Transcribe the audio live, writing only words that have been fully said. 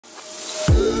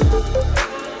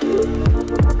And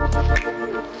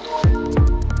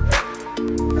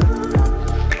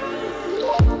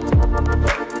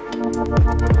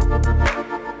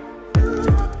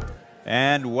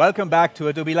welcome back to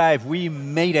Adobe Live. We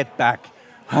made it back.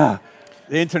 The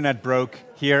internet broke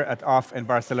here at OFFF in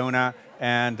Barcelona.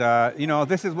 And you know,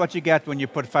 this is what you get when you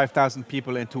put 5,000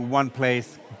 people into one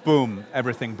place. Boom,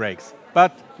 everything breaks.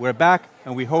 But we're back,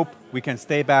 and we hope we can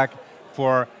stay back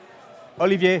for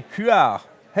Olivier Huard.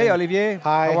 Hey, Olivier.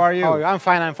 Hi. How are you? I'm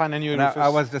fine, and you? I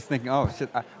was just thinking, oh, shit,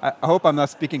 I hope I'm not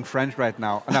speaking French right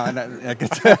now. No,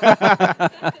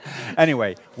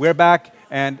 anyway, we're back,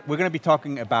 and we're going to be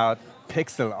talking about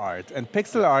pixel art. And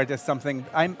pixel art is something,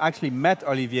 I actually met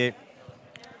Olivier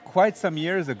quite some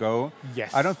years ago.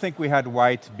 Yes. I don't think we had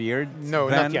white beards No,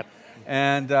 then. not yet.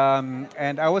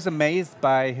 And I was amazed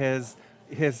by his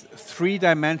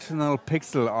three-dimensional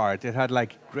pixel art. It had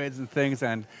like grids and things,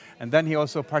 and then he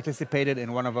also participated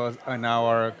in one of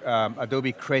our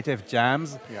Adobe Creative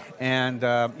Jams. Yeah. And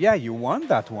yeah, you won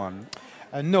that one.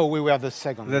 No, we were the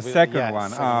second. The second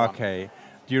one. Second one. Okay.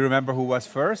 Do you remember who was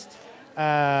first?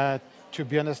 To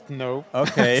be honest, no.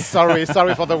 Okay. sorry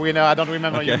for the winner. I don't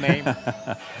remember your name.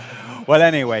 Well,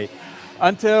 anyway,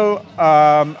 until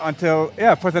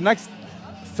for the next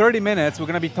 30 minutes, we're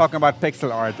going to be talking about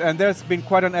pixel art, and there's been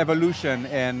quite an evolution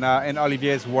in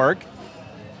Olivier's work.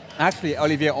 Actually,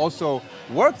 Olivier also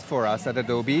worked for us at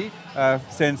Adobe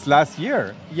since last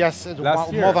year. Yes,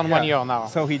 more than 1 year now.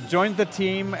 So he joined the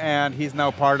team, and he's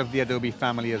now part of the Adobe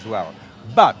family as well.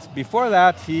 But before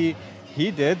that, he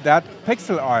did that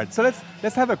pixel art. So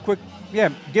let's have a quick,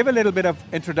 give a little bit of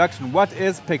introduction. What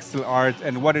is pixel art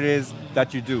and what it is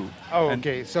that you do? Oh, and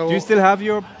okay. So do you still have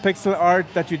your pixel art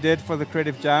that you did for the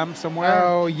Creative Jam somewhere?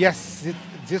 Oh, yes,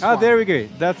 this one. There we go.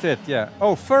 That's it. Yeah.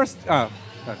 Oh, first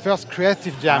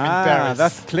Creative Jam in Paris.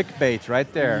 That's clickbait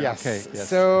right there. Yes. Okay. Yes.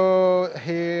 So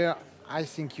here, I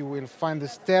think you will find the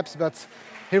steps, but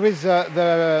here is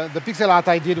the pixel art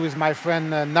I did with my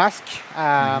friend Nask.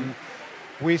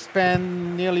 We spent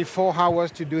nearly 4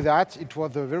 hours to do that. It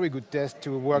was a very good test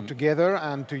to work together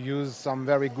and to use some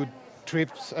very good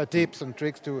tips and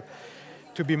tricks to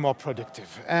be more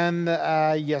productive. And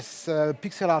yes,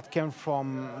 pixel art came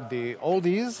from the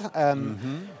oldies.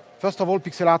 First of all,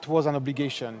 pixel art was an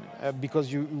obligation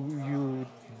because you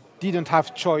didn't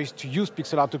have choice to use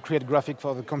pixel art to create graphic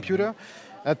for the computer.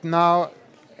 But now,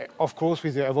 of course,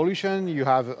 with the evolution, you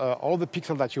have all the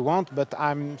pixels that you want, but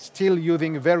I'm still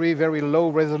using very, very low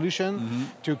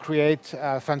resolution to create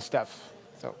fun stuff.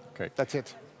 So that's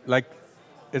it. Like,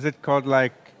 is it called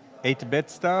like 8-bit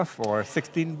stuff or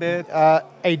 16-bit?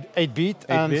 8-bit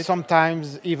and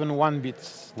sometimes even 1-bit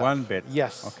stuff. 1-bit?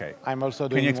 Yes. Okay. I'm also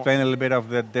doing. Can you explain a little bit of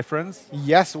the difference?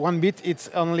 Yes, 1-bit, it's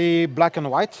only black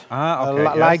and white.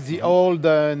 Okay. Like the old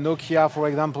Nokia, for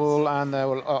example, and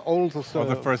old. Or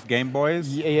the first Game Boys?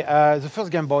 Yeah, the first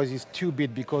Game Boys is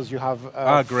 2-bit because you have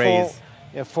grays.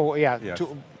 Yes.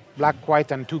 2 black,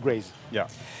 white, and 2 grays. Yeah.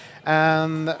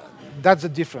 And that's the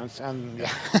difference. And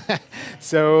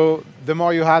so the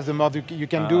more you have, the more you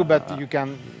can do, but you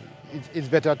can. It's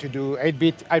better to do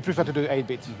 8-bit. I prefer to do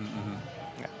 8-bit.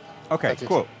 Yeah. Okay,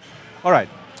 cool. All right.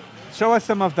 Show us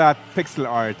some of that pixel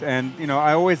art, and you know,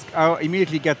 I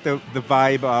immediately get the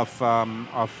vibe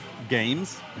of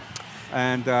games,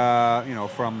 and you know,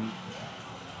 from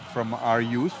our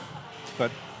youth,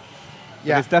 but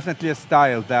it's definitely a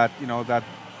style that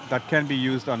that can be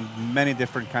used on many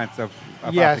different kinds of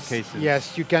applications.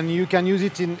 Yes, you can use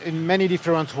it in many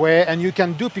different ways, and you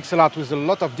can do pixel art with a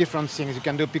lot of different things. You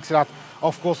can do pixel art,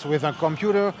 of course, with a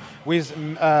computer, with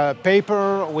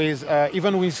paper, with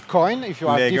even with coin. If you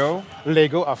have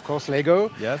Lego, of course,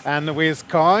 Lego. Yes. And with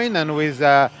coin and with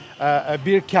a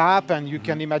beer cap, and you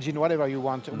can imagine whatever you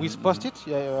want. With Post-it.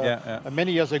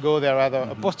 Many years ago, there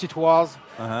were Post-it wars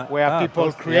where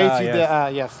people created.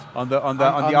 On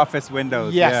the office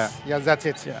windows. Yes, that's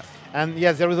it. Yeah. And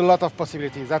yes, there is a lot of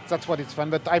possibilities. That's what it's fun.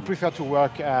 But I prefer to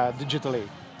work digitally.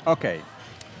 Okay.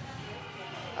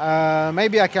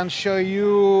 Maybe I can show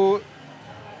you,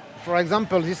 for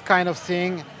example, this kind of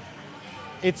thing.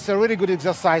 It's a really good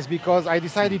exercise because I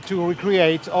decided to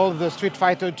recreate all the Street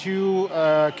Fighter 2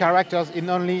 characters in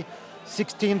only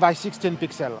 16 by 16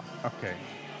 pixels. Okay.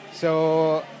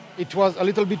 So it was a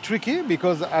little bit tricky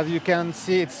because, as you can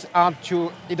see, it's hard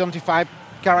to identify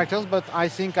characters, but I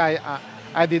think I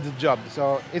did the job.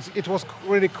 So it was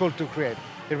really cool to create.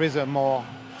 There is a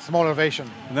smaller version.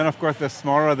 And then, of course, the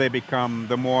smaller they become,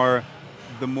 the more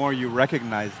you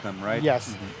recognize them, right?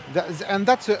 Yes, and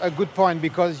that's a good point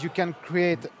because you can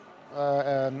create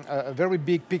a very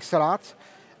big pixel art,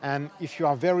 and if you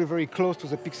are very, very close to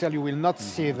the pixel, you will not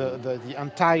see the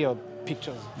entire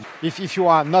pictures. If you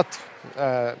are not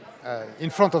in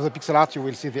front of the pixel art, you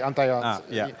will see the entire.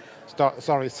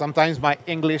 Sorry, sometimes my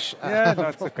English. Yeah,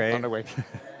 that's okay. On the way.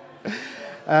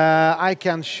 I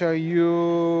can show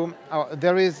you.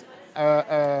 There is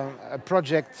a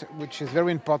project which is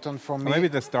very important for me. Maybe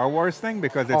the Star Wars thing,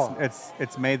 because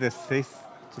it's May the 6th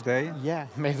today. Yeah,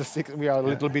 May the 6th. We are a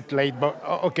little bit late, but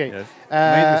okay. Yes.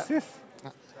 May the 6th.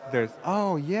 There's.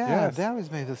 Oh yeah, yes. there is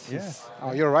May the 6th. Yes.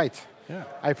 Oh, you're right. Yeah.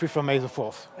 I prefer May the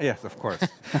 4th. Yes, of course.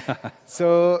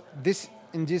 So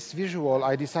in this visual,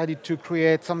 I decided to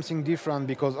create something different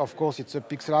because, of course, it's a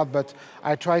pixel art, but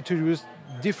I try to use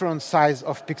different size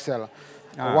of pixel.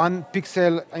 One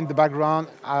pixel in the background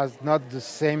has not the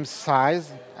same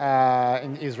size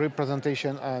in its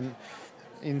representation and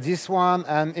in this one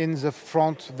and in the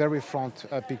front, very front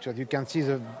picture. You can see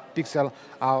the pixel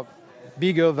are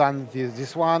bigger than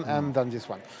this one and than this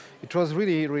one. It was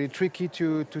really, really tricky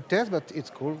to test, but it's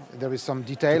cool. There is some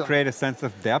detail. To create a sense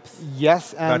of depth.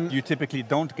 Yes, and that you typically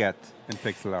don't get in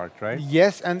pixel art, right?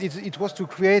 Yes, and it was to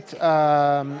create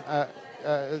the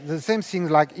same thing.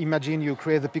 Like imagine you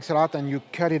create the pixel art and you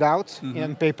cut it out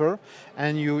in paper,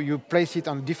 and you place it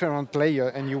on different layer,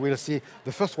 and you will see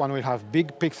the first one will have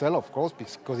big pixel, of course,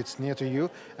 because it's near to you,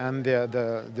 and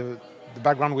the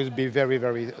background will be very,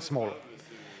 very small.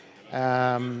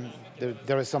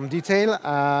 There is some detail.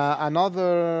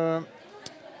 Another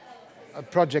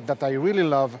project that I really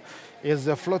love is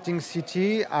the floating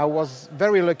city. I was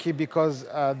very lucky because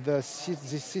this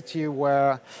city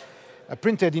were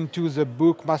printed into the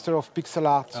book Master of Pixel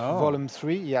Art, Volume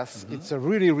 3. Yes, it's a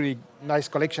really, really nice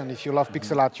collection. If you love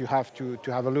pixel art, you have to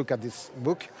have a look at this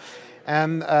book.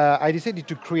 And I decided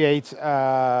to create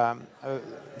a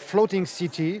floating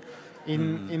city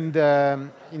in the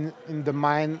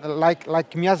mine, like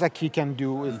Miyazaki can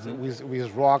do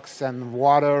with rocks and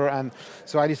water, and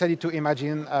so I decided to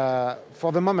imagine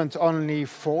for the moment only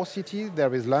 4 cities.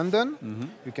 There is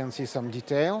London. You can see some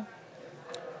detail,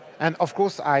 and of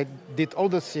course I did all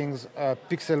the things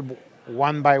pixel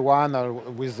one by one or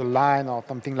with a line or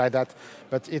something like that,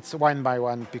 but it's one by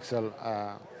one pixel.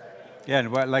 Yeah,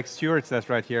 and like Stuart says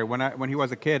right here, when he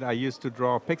was a kid, I used to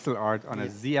draw pixel art on a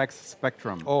ZX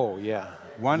Spectrum. Oh, yeah.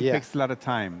 One pixel at a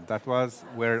time. That was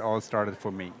where it all started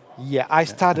for me. Yeah, I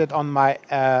started on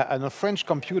on a French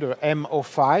computer,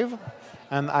 M05,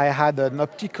 and I had an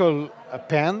optical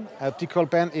pen. Optical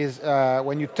pen is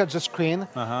when you touch the screen,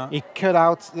 it cut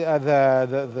out not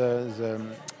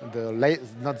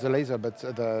the laser, but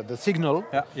the signal.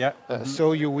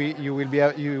 So you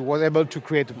was able to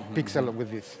create a pixel with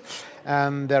this.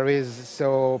 And there is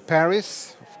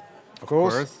Paris, of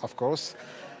course,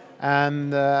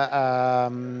 and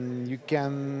you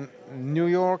can New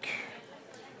York.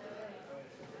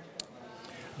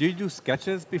 Do you do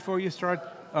sketches before you start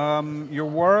your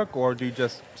work, or do you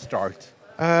just start?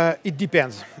 It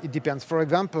depends. It depends. For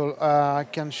example, I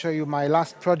can show you my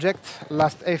last project,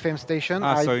 last FM station.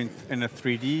 So in a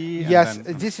 3D? Yes,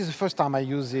 this is the first time I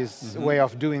use this way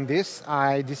of doing this.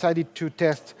 I decided to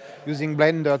test using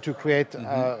Blender to create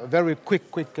a very quick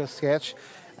sketch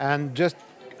and just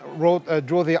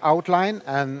draw the outline,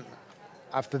 and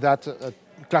after that, a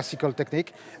classical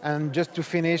technique. And just to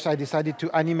finish, I decided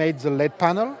to animate the LED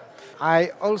panel.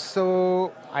 I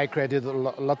created a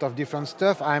lot of different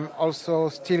stuff. I'm also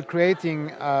still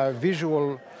creating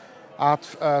visual art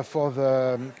for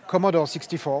the Commodore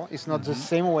 64. It's not the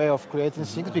same way of creating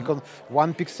things because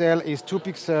 1 pixel is 2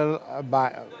 pixel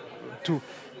by 2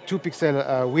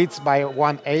 pixel width by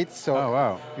 1/8.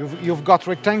 So you've got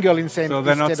rectangle in same. So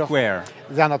they're not square.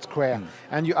 They're not square,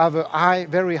 and you have a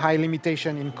very high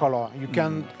limitation in color. You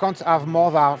can't have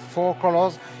more than 4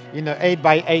 colors in an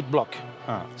 8x8 block.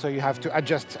 So you have to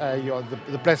adjust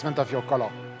the placement of your color.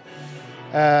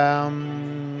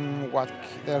 What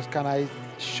else can I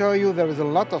show you? There is a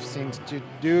lot of things to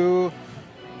do.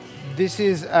 This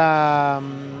is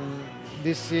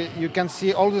you can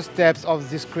see all the steps of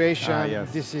this creation.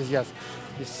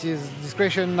 This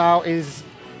creation now is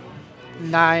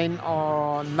 9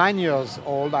 years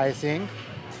old, I think,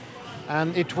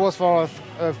 and it was for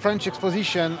a French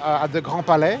exposition at the Grand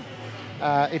Palais.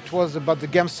 It was about the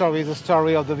game story, the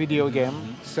story of the video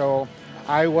game. So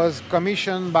I was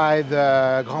commissioned by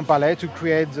the Grand Palais to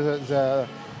create the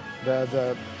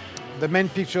main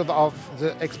picture of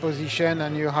the exposition,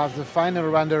 and you have the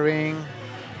final rendering.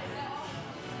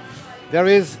 There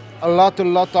is a lot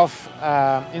of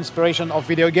inspiration of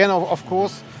video game, of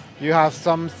course. You have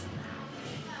some.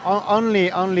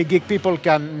 Only geek people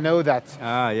can know that.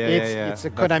 It's a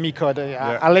Konami code.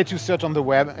 I'll let you search on the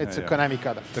web. It's a Konami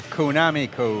code. The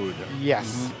Konami code.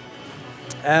 Yes.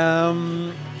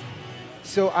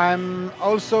 So I'm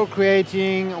also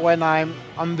creating when I'm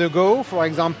on the go, for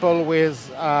example, with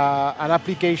an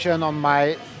application on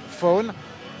my phone.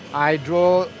 I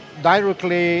draw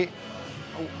directly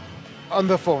on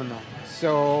the phone.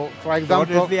 So, for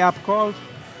example, what is the app called?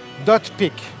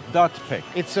 .pic. .pic.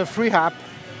 It's a free app.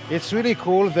 It's really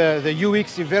cool. The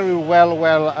UX is very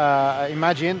well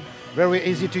imagined, very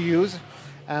easy to use.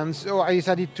 And so I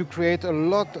decided to create a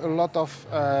lot of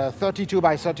 32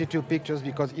 by 32 pictures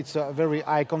because it's a very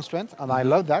high constraint, and I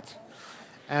love that.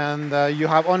 And you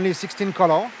have only 16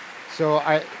 colors, so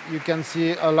you can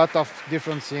see a lot of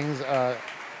different things.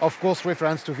 Of course,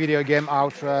 reference to video game,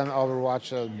 Outrun,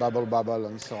 Overwatch, Bubble,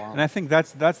 and so on. And I think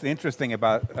that's the interesting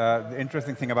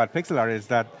thing about pixel art is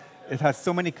that it has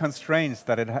so many constraints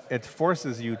that it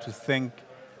forces you to think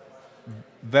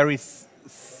very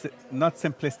not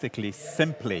simplistically,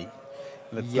 simply.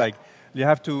 It's like you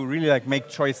have to really like make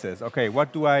choices. Okay,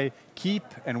 what do I keep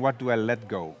and what do I let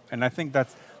go? And I think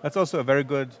that's also a very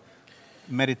good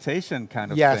meditation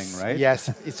kind of thing, right? Yes,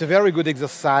 it's a very good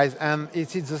exercise, and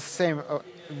it is the same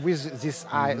with this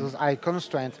those eye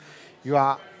constraint. You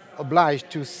are obliged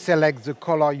to select the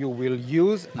color you will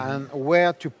use and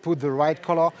where to put the right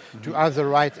color to have the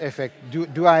right effect.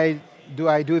 Do I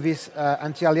do this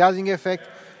anti-aliasing effect?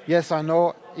 Yes or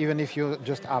no? Even if you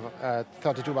just have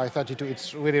 32 by 32,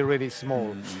 it's really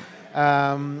small.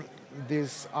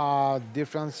 These are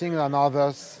different things.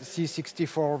 Another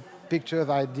C64 pictures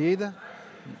I did.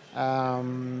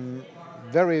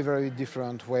 Very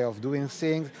different way of doing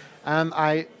things, and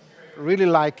I really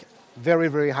like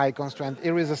very high constraint.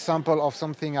 Here is a sample of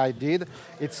something I did.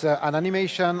 It's an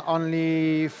animation,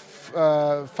 only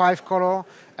 5 color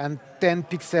and 10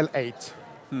 pixel 8.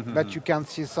 But you can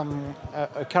see some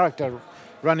a character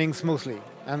running smoothly,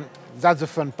 and that's the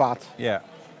fun part. Yeah,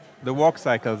 the walk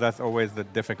cycle, that's always the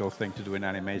difficult thing to do in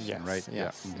animation, right?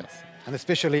 Yes. And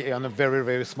especially on a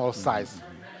very small size.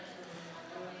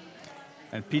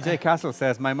 And PJ Castle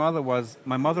says, my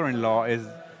mother-in-law is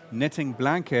knitting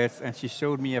blankets, and she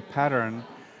showed me a pattern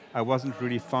I wasn't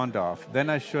really fond of. Then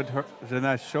I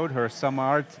showed her some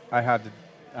art I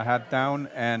had down,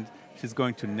 and she's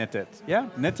going to knit it. Yeah,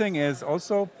 knitting is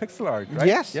also pixel art, right?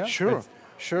 Yes, yeah? Sure.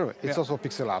 It's also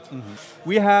pixel art.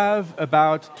 We have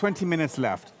about 20 minutes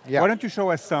left. Yeah. Why don't you show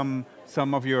us some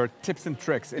of your tips and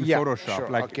tricks in Photoshop? Sure,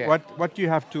 like okay. what do you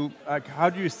have to, like,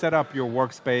 how do you set up your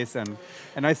workspace?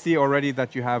 And I see already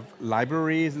that you have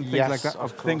libraries and things like that,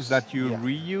 of things that you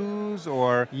reuse,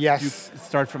 or you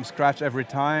start from scratch every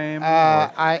time?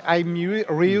 I'm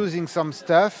reusing some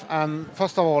stuff, and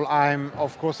first of all, I'm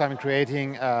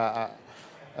creating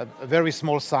a very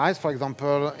small size. For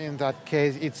example, in that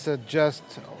case, it's just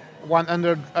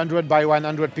 100 by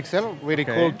 100 pixel, really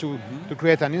cool to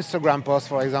create an Instagram post,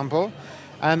 for example.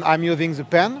 And I'm using the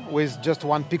pen with just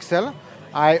 1 pixel.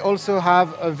 I also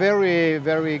have a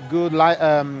very good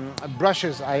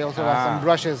brushes. I also have some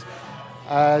brushes.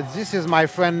 This is my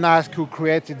friend Nask who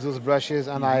created those brushes,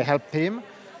 and I helped him.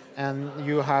 And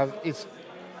it's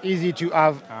easy to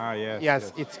have.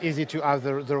 Yes, it's easy to have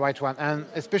the right one, and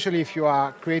especially if you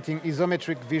are creating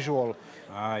isometric visual.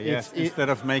 Instead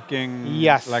of making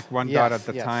like one dot at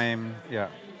the time. Yeah.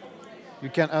 You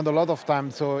can earn a lot of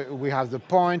time. So we have the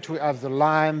point, we have the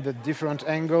line, the different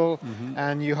angle,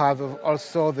 and you have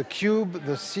also the cube,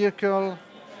 the circle.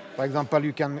 For example,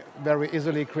 you can very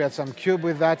easily create some cube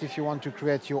with that. If you want to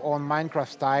create your own Minecraft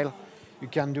style, you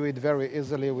can do it very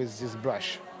easily with this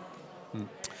brush.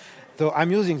 So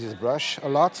I'm using this brush a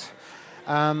lot.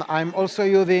 And I'm also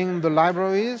using the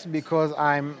libraries because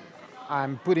I'm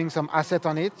putting some asset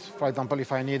on it. For example,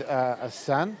 if I need a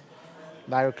sun,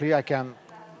 directly I can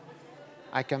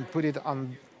put it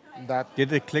on that.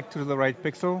 Did it click to the right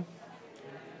pixel?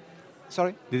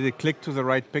 Sorry? Did it click to the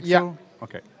right pixel? Yeah.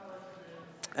 Okay.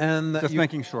 And just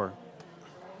making sure.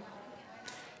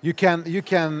 You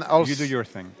can also. You do your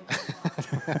thing.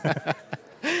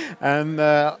 And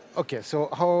okay, so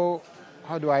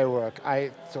how do I work?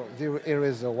 So here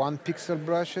is 1 pixel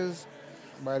brushes,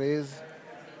 but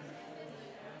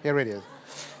here it is.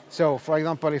 So for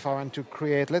example, if I want to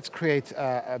let's create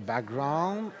a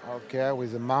background, okay,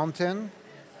 with a mountain.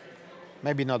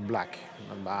 Maybe not black.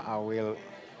 I will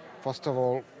first of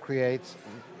all create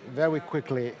very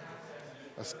quickly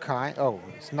a sky. Oh,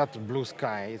 it's not a blue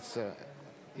sky.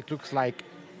 It looks like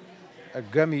a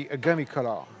gummy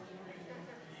color.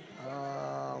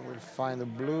 We'll find a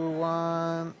blue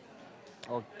one.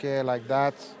 Okay, like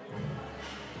that.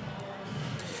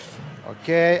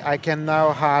 Okay, I can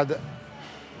now add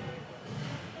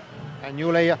a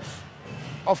new layer.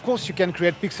 Of course, you can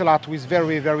create pixel art with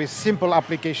very simple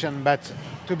application, but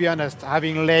to be honest,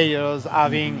 having layers,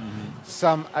 having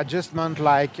some adjustment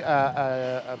like to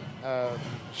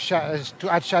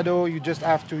add shadow, you just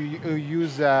have to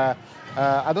use, I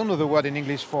don't know the word in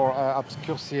English for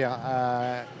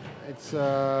obscurcir. It's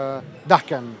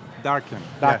darken. Darken.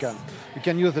 Darken. Yes. You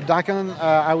can use the darken.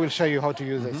 I will show you how to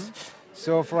use this.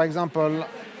 So for example,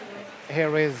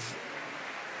 here is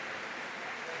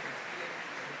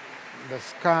the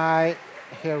sky.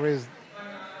 Here is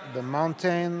the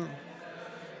mountain.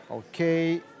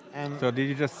 Okay. And so did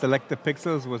you just select the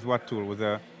pixels with what tool? With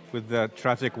the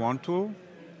tragic 1 tool?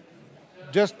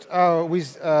 Just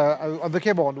with on the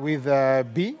keyboard with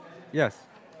B. Yes.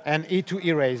 And E to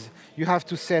erase. You have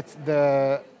to set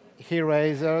the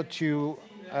eraser to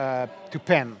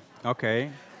pen.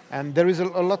 Okay. And there is a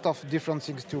lot of different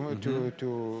things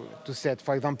to set.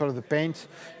 For example, the paint,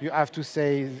 you have to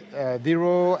say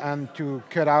 0 and to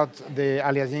cut out the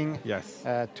aliasing. Yes.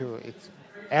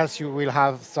 Else you will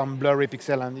have some blurry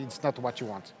pixel and it's not what you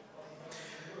want.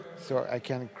 So I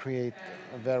can create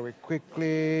very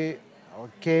quickly.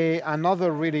 Okay,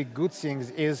 another really good thing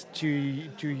is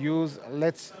to use,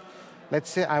 let's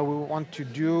say I will want to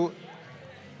do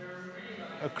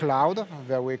a cloud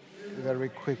very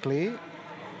quickly.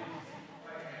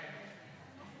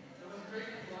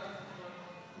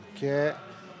 Okay.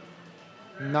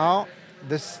 Now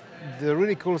the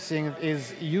really cool thing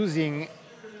is using,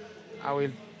 I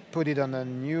will put it on a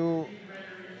new,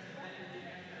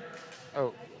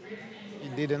 oh,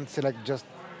 it didn't select just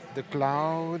the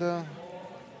cloud.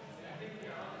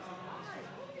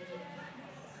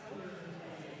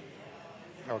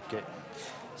 Okay,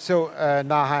 so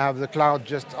now I have the cloud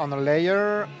just on a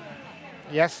layer,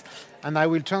 yes, and I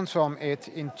will transform it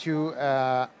into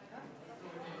a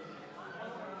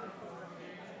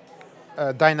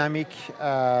dynamic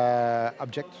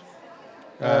object.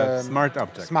 Smart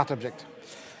object. Smart object.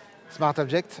 Smart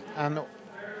object, and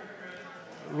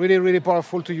really, really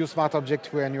powerful to use smart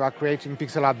object when you are creating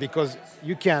pixel art, because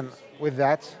you can, with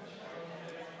that,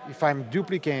 if I'm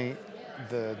duplicating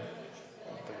the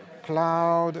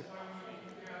cloud,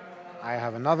 I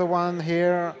have another one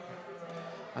here,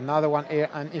 another one here,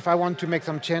 and if I want to make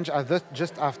some change, I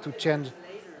just have to change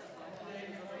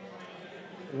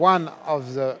one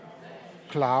of the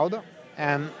cloud,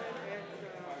 and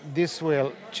this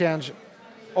will change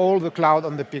all the cloud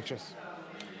on the pictures.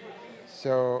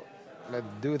 So let's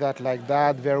do that like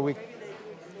that, very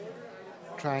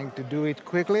trying to do it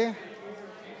quickly.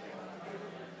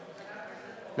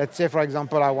 Let's say, for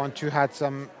example, I want to add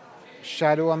some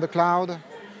shadow on the cloud.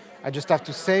 I just have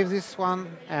to save this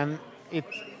one, and it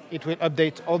will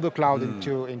update all the cloud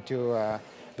into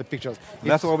the pictures.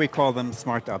 That's why we call them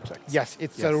smart objects. Yes,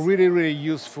 it's a really, really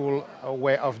useful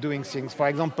way of doing things. For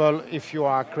example, if you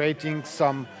are creating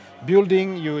some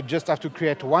building, you just have to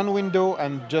create one window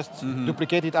and just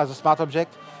duplicate it as a smart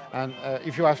object. And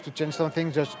if you have to change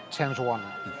something, just change one.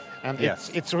 And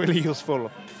it's really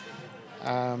useful.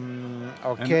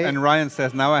 Okay. And Ryan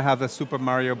says, now I have the Super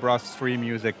Mario Bros. 3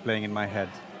 music playing in my head.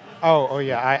 Oh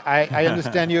yeah, I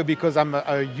understand you, because I'm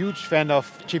a huge fan of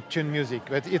chiptune music,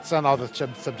 but it's another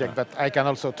subject, but I can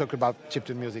also talk about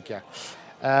chiptune music, yeah.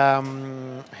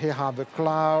 Here are the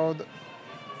cloud.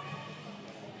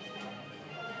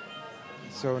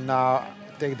 So now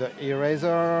take the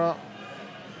eraser,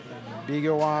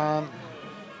 bigger one.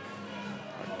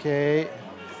 Okay,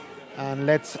 and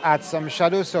let's add some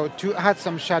shadow. So to add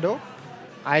some shadow,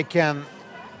 I can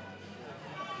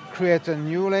create a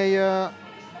new layer,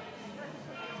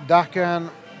 darken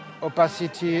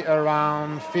opacity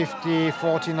around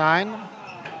 50-49.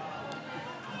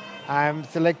 I'm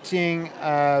selecting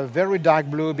very dark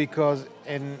blue because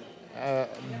in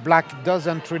black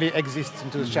doesn't really exist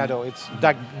into the shadow. It's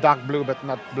dark blue but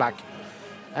not black.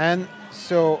 And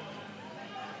so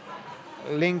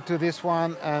link to this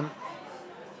one, and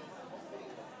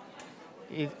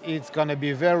it's going to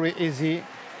be very easy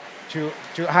to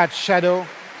add shadow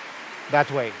that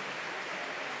way.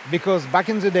 Because back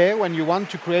in the day, when you want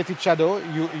to create a shadow,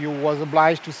 you was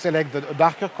obliged to select the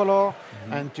darker color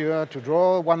and to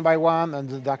draw one by one, and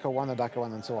the darker one,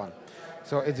 and so on.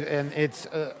 So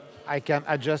I can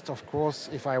adjust, of course,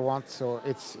 if I want. So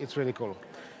it's really cool.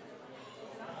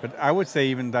 But I would say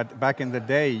even that back in the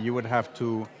day, you would have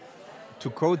to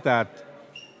code that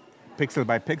pixel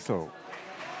by pixel.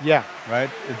 Yeah. Right.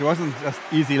 It wasn't just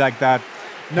easy like that.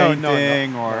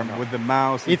 Painting or with the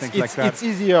mouse and things like that. It's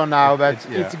easier now, but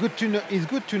it's good to know. It's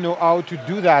good to know how to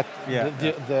do that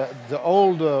the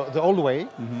old way.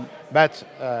 But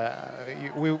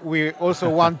we also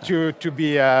want to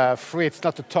be free. It's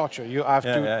not a torture. You have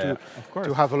to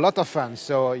have a lot of fun.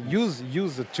 So use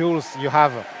the tools you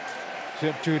have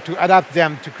to adapt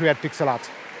them to create pixel art.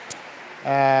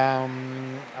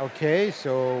 Okay,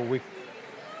 so we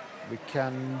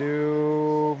can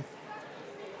do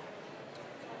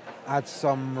add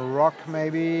some rock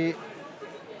maybe.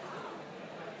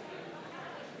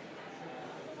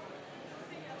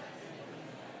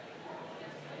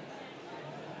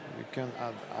 We can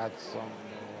add some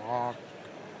rock.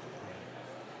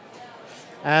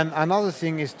 And another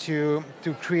thing is to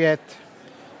create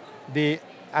the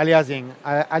aliasing.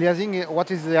 Aliasing,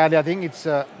 what is the aliasing? It's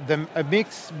a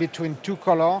mix between two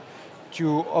colors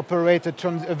to operate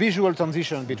a visual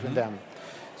transition between them.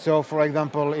 So for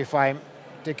example, if I'm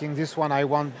taking this one, I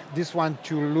want this one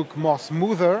to look more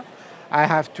smoother, I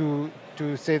have to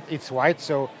say it's white,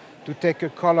 so to take a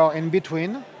color in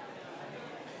between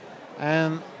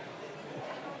and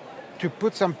to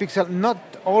put some pixel, not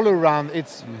all around,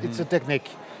 it's a technique,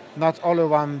 not all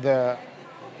around the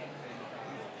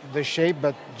shape,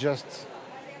 but just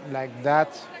like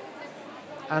that.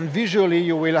 And visually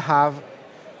you will have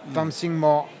something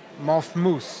more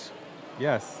smooth.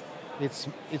 Yes. It's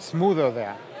smoother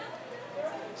there.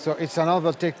 So it's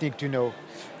another technique to know.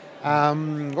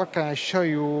 What can I show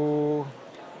you?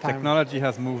 Technology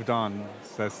has moved on,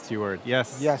 says Stuart.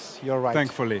 Yes. Yes, you're right.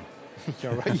 Thankfully.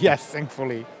 You're right. Yes,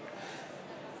 thankfully.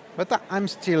 But I'm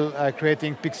still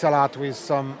creating pixel art with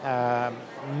some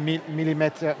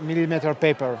millimeter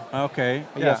paper. Okay.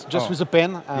 Yes, just with a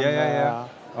pen. And, yeah.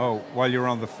 Oh, while you're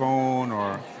on the phone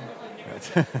or...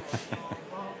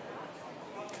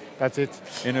 That's it.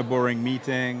 In a boring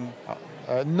meeting.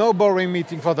 No boring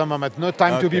meeting for the moment. No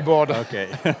time to be bored. Okay.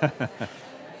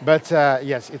 But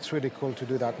yes, it's really cool to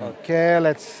do that. Okay,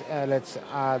 let's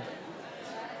add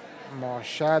more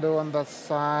shadow on that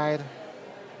side.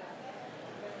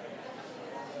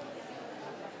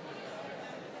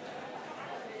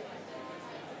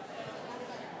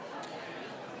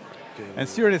 And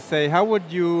Stuart is saying, how would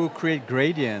you create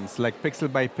gradients, like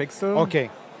pixel by pixel?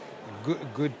 Okay,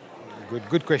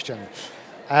 good question.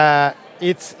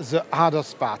 It's the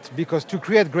hardest part, because to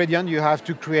create gradient, you have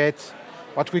to create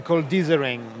what we call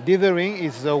dithering. Dithering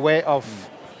is a way of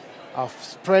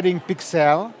spreading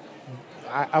pixel.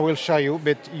 I will show you,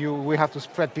 but we have to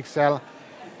spread pixel.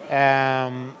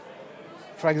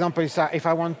 For example, if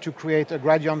I want to create a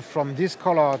gradient from this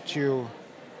color to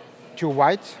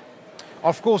white,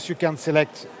 of course you can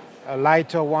select a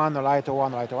lighter one, a lighter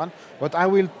one, a lighter one. But I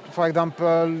will, for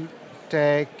example,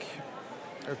 take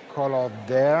a color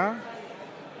there.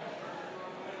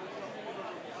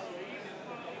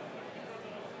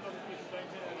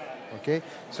 Okay.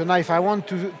 So now if I want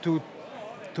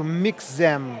to mix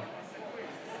them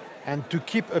and to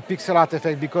keep a pixel art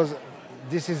effect, because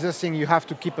this is the thing, you have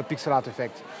to keep a pixel art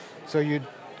effect. So you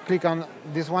click on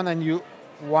this one and you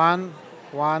one,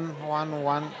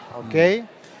 okay.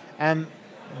 And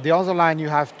the other line you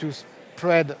have to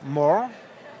spread more,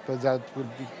 because that will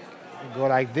go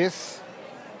like this.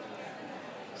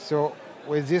 So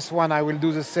with this one, I will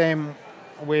do the same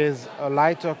with a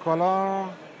lighter color.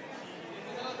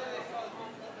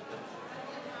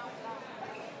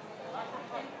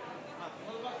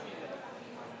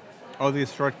 All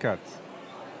these shortcuts.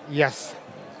 Yes.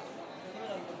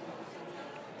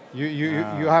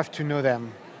 You have to know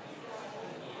them.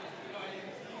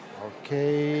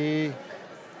 Okay.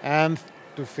 And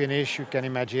to finish, you can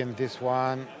imagine this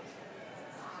one.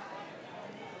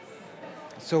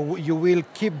 So you will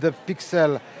keep the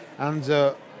pixel and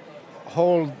the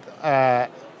whole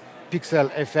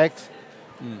pixel effect.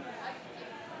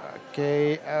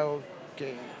 Okay.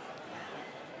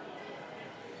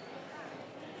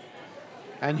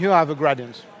 And you have a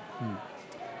gradient.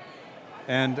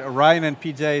 And Ryan and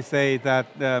PJ say that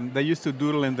they used to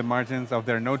doodle in the margins of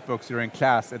their notebooks during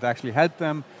class. It actually helped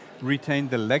them retain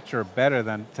the lecture better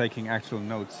than taking actual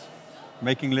notes.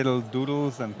 Making little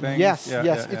doodles and things. Yes,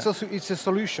 it's a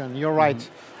solution. You're right.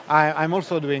 I'm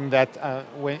also doing that.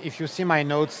 If you see my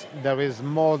notes, there is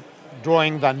more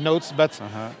drawing than notes, but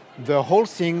the whole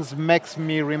thing makes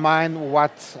me remind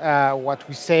what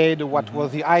we said, what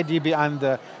was the idea behind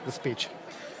the speech.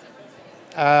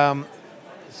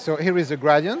 So here is a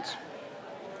gradient.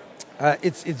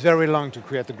 It's very long to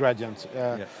create a gradient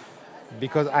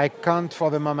because I can't,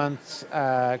 for the moment,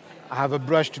 have a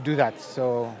brush to do that.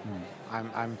 So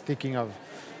I'm thinking of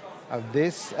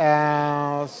this.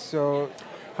 So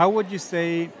how would you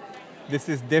say this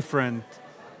is different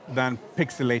than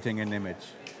pixelating an image?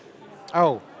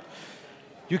 Oh,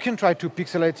 you can try to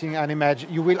pixelating an image.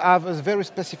 You will have a very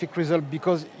specific result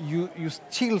because you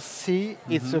still see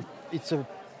it's a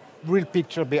real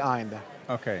picture behind.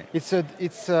 Okay. It's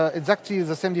exactly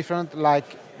the same difference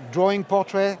like drawing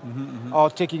portrait or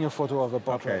taking a photo of a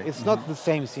portrait. Okay. It's not the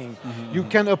same thing. You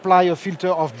can apply a filter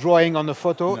of drawing on a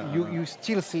photo, you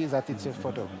still see that it's a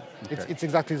photo. Okay. It's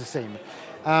exactly the same.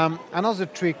 Another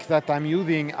trick that I'm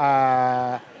using,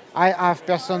 I have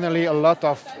personally a lot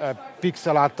of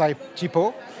pixel art type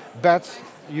typo, but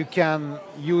you can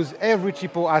use every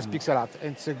typo as pixel art.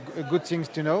 It's a good thing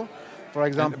to know. For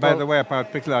example, and by the way,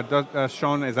 about pixel art,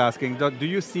 Sean is asking, do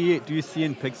you see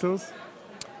in pixels?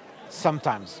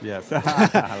 Sometimes. Yes.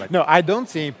 No, I don't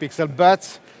see pixel,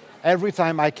 but every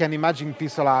time I can imagine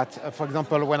pixel art. For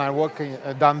example, when I walk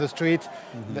down the street,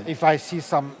 if I see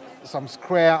some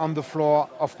square on the floor,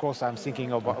 of course I'm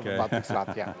thinking about pixel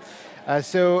art. Yeah.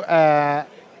 So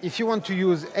if you want to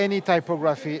use any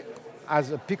typography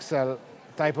as a pixel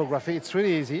typography, it's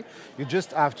really easy. You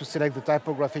just have to select the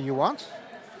typography you want.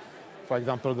 For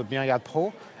example, the Myriad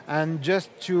Pro, and just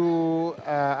to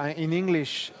in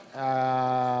English.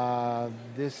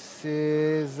 This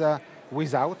is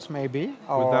without, maybe.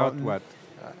 Without what?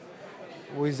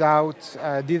 Without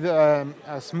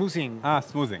smoothing.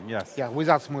 Smoothing, yes. Yeah,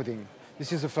 without smoothing.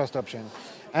 This is the first option.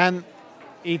 And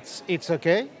it's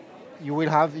okay. You will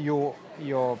have your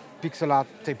pixel art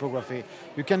typography.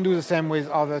 You can do the same with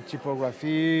other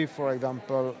typography, for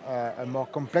example, a more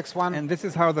complex one. And this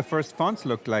is how the first fonts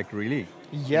looked like, really.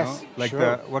 Yes, you know? Like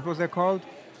sure. what was it called?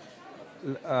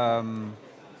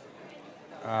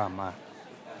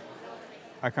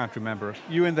 I can't remember.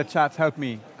 You in the chat, help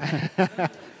me.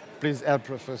 Please help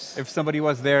us. If somebody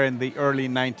was there in the early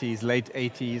 90s, late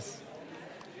 80s,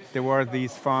 there were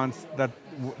these fonts that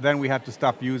then we had to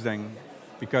stop using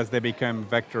because they became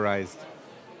vectorized.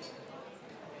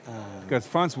 Because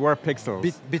fonts were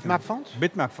pixels. Bitmap fonts?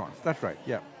 Bitmap fonts, that's right.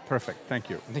 Yeah, perfect. Thank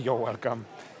you. You're welcome.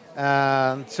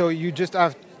 So you just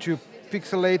have to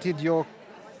pixelate your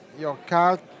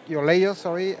layer,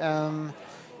 sorry, and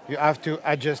you have to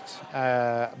adjust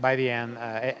by the end,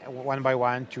 one by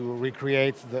one, to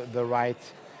recreate the right,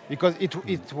 because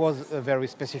it was a very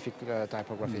specific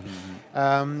typography.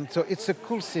 So it's a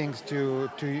cool thing to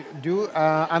do.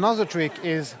 Another trick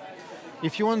is,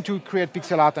 if you want to create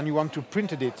pixel art and you want to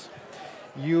print it,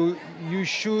 you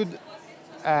should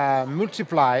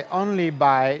multiply only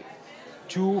by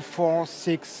 2, 4,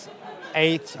 6,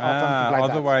 8, or something like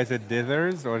otherwise that. it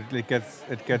dithers or it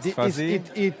gets fuzzy.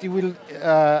 It will,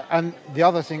 and the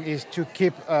other thing is to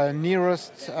keep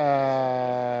nearest,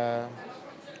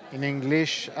 in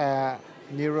English,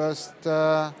 nearest.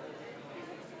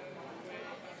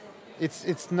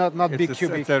 It's not big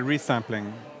cubic. It's a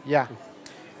resampling. Yeah.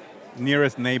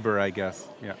 Nearest neighbor, I guess.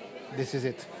 Yeah. This is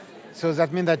it. So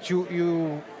that means that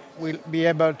you will be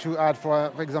able to add,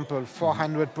 for example,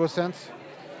 400%.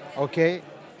 Okay.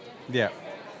 Yeah.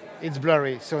 It's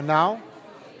blurry. So now,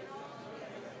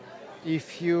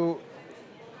 if you,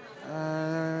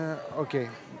 okay,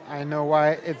 I know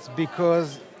why. It's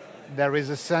because there is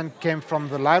a sun came from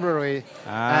the library,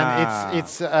 and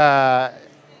it's. I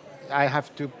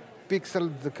have to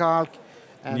pixel the calc.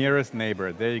 And nearest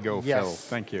neighbor. There you go, yes. Phil.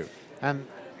 Thank you. And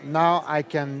now I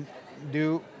can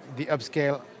do the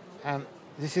upscale, and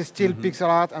this is still pixel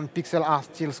art, and pixel art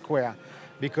still square,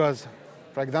 because,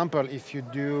 for example, if you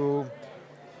do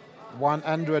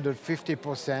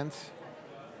 150%,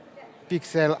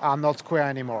 pixels are not square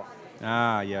anymore.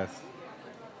 Yes.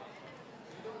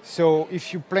 So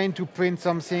if you plan to print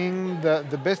something,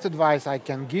 the best advice I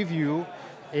can give you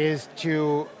is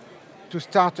to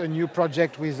start a new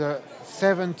project with a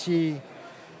 75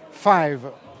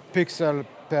 pixel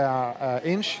per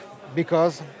inch,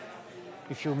 because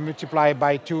if you multiply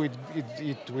by 2,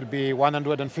 it will be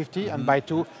 150, and by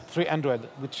 2, 300,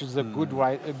 which is a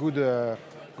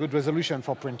good resolution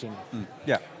for printing.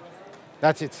 Yeah.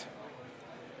 That's it.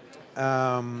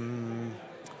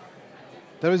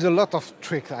 There is a lot of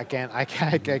tricks I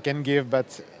can give,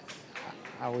 but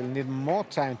I will need more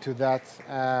time to that.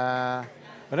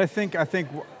 But I think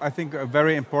a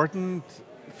very important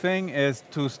thing is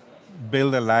to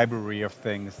build a library of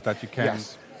things that you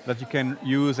can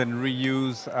use and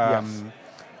reuse,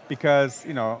 because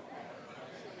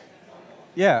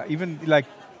even like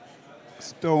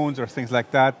stones or things like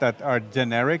that are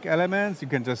generic elements, you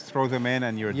can just throw them in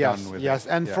and you're done with it. Yes,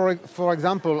 and for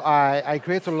example, I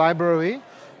create a library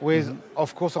with,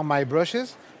 of course, on my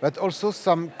brushes, but also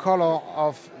some color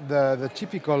of the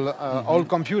typical old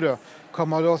computer.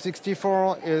 Commodore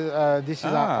 64, this is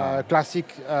a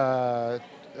classic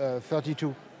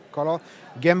 32 color.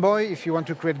 Game Boy, if you want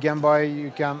to create Game Boy,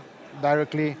 you can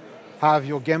directly have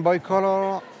your Game Boy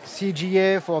color,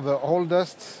 CGA for the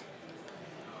oldest,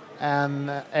 and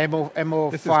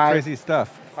MO5. This is crazy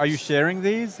stuff. Are you sharing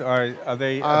these, or are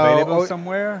they available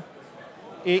somewhere?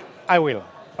 I will.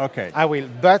 Okay. I will,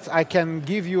 but I can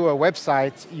give you a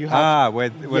website. You have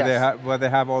where they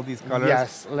have all these colors.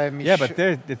 Yes, let me. Yeah, but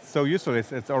it's so useful.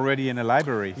 It's already in a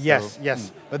library. Yes, so.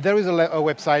 yes. But there is a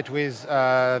website with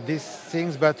these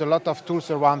things, but a lot of tools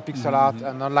around pixel art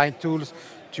and online tools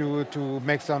to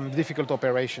make some difficult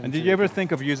operations. And did you ever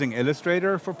think of using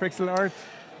Illustrator for pixel art?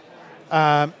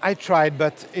 I tried,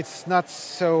 but it's not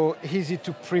so easy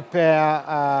to prepare.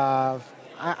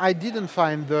 I didn't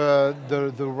find the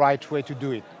right way to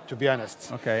do it, to be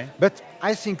honest. Okay. But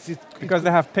I think because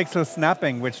they have pixel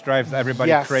snapping, which drives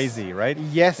everybody crazy, right?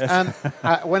 Yes, and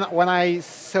when I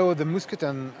saw the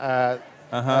Musketon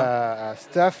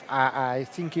stuff, I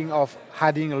thinking of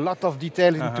adding a lot of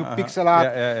detail into pixel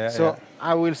art. So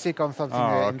I will seek on something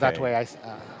in that way.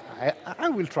 I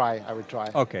will try. I will try.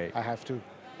 Okay. I have to.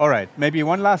 All right. Maybe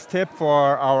one last tip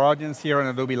for our audience here on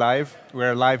Adobe Live.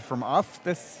 We're live from OFFF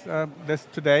this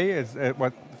today. Is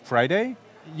what, Friday?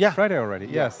 Yeah. Friday already.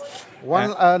 Yeah. Yes.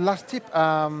 One last tip.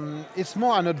 It's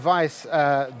more an advice.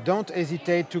 Don't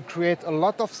hesitate to create a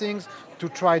lot of things, to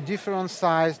try different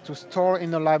size, to store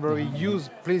in a library.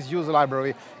 Please use a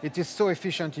library. It is so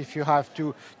efficient if you have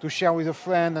to share with a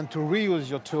friend and to reuse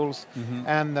your tools.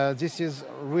 And this is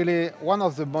really one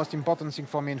of the most important things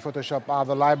for me in Photoshop are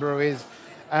the libraries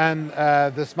and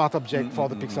the smart object for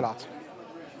the pixel art.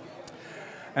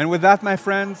 And with that, my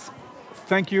friends,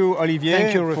 thank you, Olivier,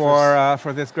 Thank you,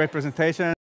 for this great presentation.